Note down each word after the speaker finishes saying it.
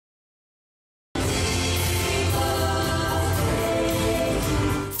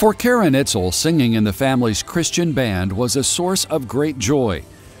For Karen Itzel, singing in the family's Christian band was a source of great joy.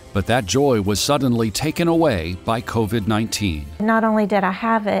 But that joy was suddenly taken away by COVID-19. Not only did I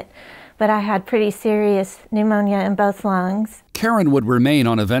have it, but I had pretty serious pneumonia in both lungs. Karen would remain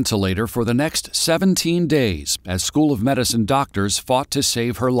on a ventilator for the next 17 days as School of Medicine doctors fought to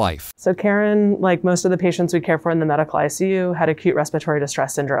save her life. So Karen, like most of the patients we care for in the medical ICU, had acute respiratory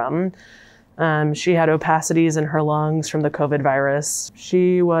distress syndrome. She had opacities in her lungs from the COVID virus.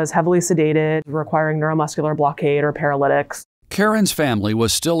 She was heavily sedated, requiring neuromuscular blockade or paralytics. Karen's family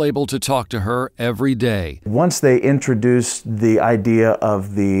was still able to talk to her every day. Once they introduced the idea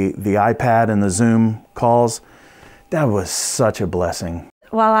of the iPad and the Zoom calls, that was such a blessing.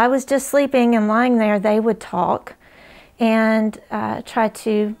 While I was just sleeping and lying there, they would talk and try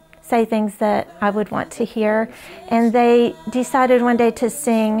to say things that I would want to hear. And they decided one day to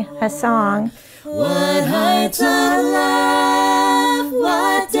sing a song. What heights of love,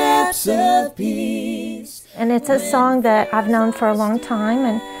 what depths of peace. And it's a song that I've known for a long time,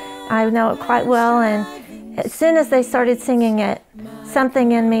 and I know it quite well. And as soon as they started singing it,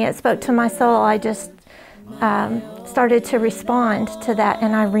 something in me, it spoke to my soul. I just started to respond to that,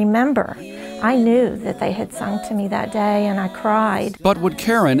 and I remember. I knew that they had sung to me that day, and I cried. But would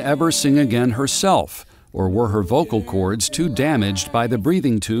Karen ever sing again herself? Or were her vocal cords too damaged by the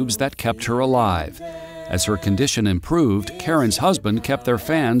breathing tubes that kept her alive? As her condition improved, Karen's husband kept their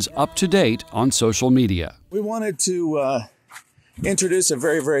fans up to date on social media. We wanted to introduce a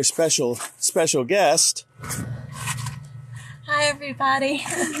very, very special guest. Hi, everybody.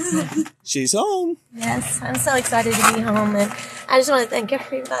 She's home. Yes, I'm so excited to be home, and I just want to thank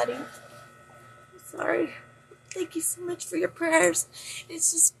everybody. I'm sorry. Thank you so much for your prayers.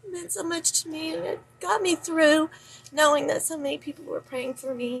 It's just meant so much to me, and it got me through knowing that so many people were praying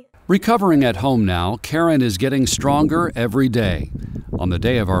for me. Recovering at home now, Karen is getting stronger every day. On the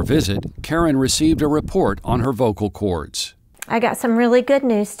day of our visit, Karen received a report on her vocal cords. I got some really good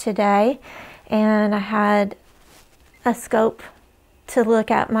news today, and I had a scope to look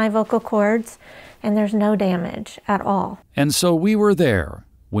at my vocal cords, and there's no damage at all. And so we were there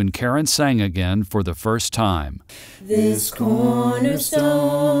when Karen sang again for the first time. This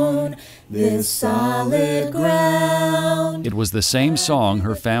cornerstone, this solid ground. It was the same song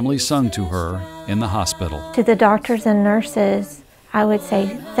her family sung to her in the hospital. To the doctors and nurses, I would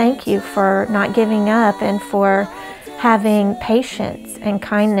say thank you for not giving up and for having patience and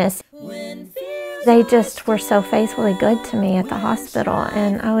kindness. They just were so faithfully good to me at the hospital,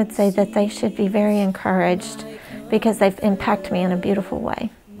 and I would say that they should be very encouraged because they've impacted me in a beautiful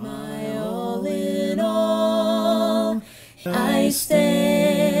way. My all in all, I stand